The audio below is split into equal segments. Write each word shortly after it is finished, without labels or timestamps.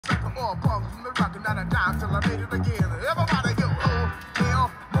more bums from the rockin' out of dime till I made it again. Everybody go, oh,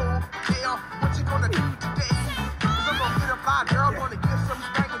 hell, oh, hell, what you gonna do today? Cause I'm gonna get a fly girl, gonna get some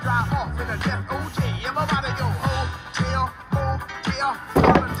spank and drive off in a death OJ. Everybody go, oh, hell,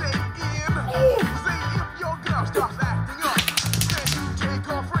 holiday in. See if your girl starts acting up, then you take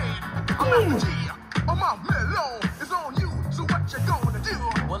her friend. I'm not G, I'm out mellow, it's on you, so what you gonna do?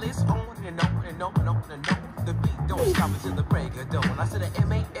 Well, it's on and on and on and on and on. The beat don't stop until the break of dawn. I said a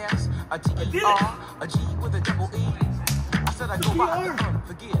M-A-S, a G-E-R, a G with a double E. I said I go by the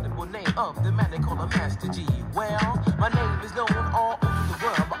unforgettable name of the man they call a Master G. Well, my name is known all over the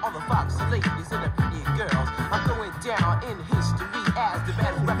world by all the foxy ladies and the pretty girls. I'm going down in history as the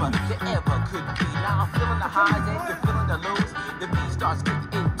best rapper that ever could be. Now I'm feeling the highs and you're feeling the lows. The beat starts getting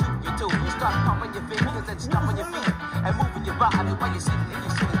into your toes. You start pumping your fingers and stomping your feet and moving your body while you're sitting and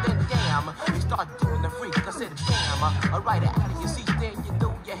you're sitting. Then damn, you start doing the freak. I said damn, right out of your seat. Then you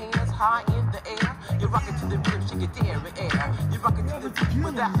throw your hands high in the air. You're rocking to the rhythm, shake your dairy air. You're rocking to the beat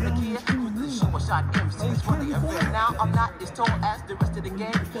without a care. With the short MCs for the affair. Now I'm not as tall as the rest of the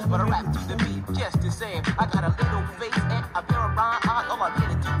gang, but I rap to the beat just the same. I got a little face and a pair of rhyme eyes. All I'm here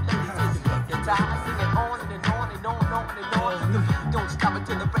to do, ladies, is hypnotize. Sing it on and on and on and on and on. The beat don't stop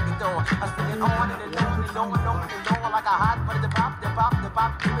until the break of dawn. I sing it on and on and on and on and on like a hot butter. The pop, the pop, the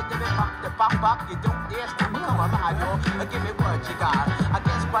pop, give it, pop, the pop, pop. You don't dare stop me, come alive, y'all. Give me what you got. I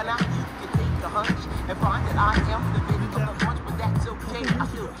guess by now you can take a hunch and find that I am the victim of the bunch, but that's okay. I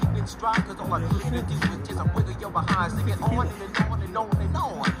still keep in stride, cause all I'm looking to do is just a wiggle your behind. Sing it on and on and on and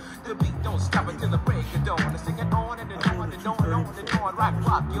on. The beat don't stop until the break of dawn. I sing it on and on and on and on and on.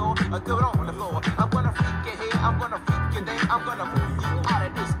 Rock, yo, throw it on the floor. I'm gonna freak your head, I'm gonna freak your day. I'm gonna move you out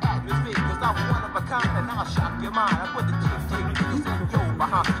of this atmosphere, cause I'm one of a kind and I'll shock your mind. I put the jig in your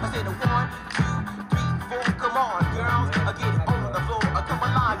behind. I said 1, 2, 3, 4, come on, girls. I get it on the floor. I come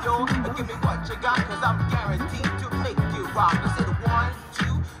alive, yo. Give me what you got, cause I'm guaranteed to make you rock. I said 1,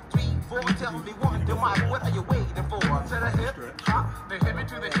 2, 3, 4. Tell me one, two, what are you waiting for? To the hip, hop, the hip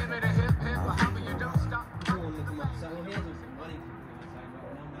to the hip, the hip, however you don't stop.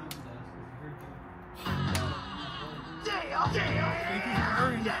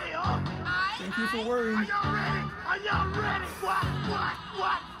 Thank you for worrying. Are y'all ready? Are y'all ready? What?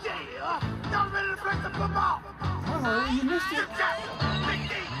 Yeah. Y'all ready to break the football? Oh, you missed it.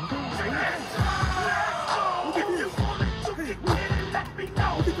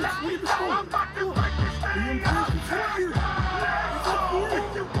 Let me know. I'm about to break this thing up. Let's go. If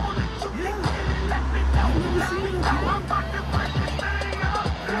you want it to be, let me know. I'm about to break this thing up.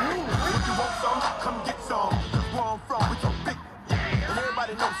 If you want some, come get some. Where I'm from, we so big. And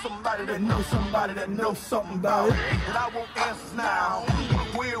everybody knows somebody that knows somebody that knows something about it. And I want answers now.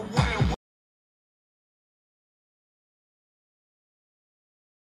 Where,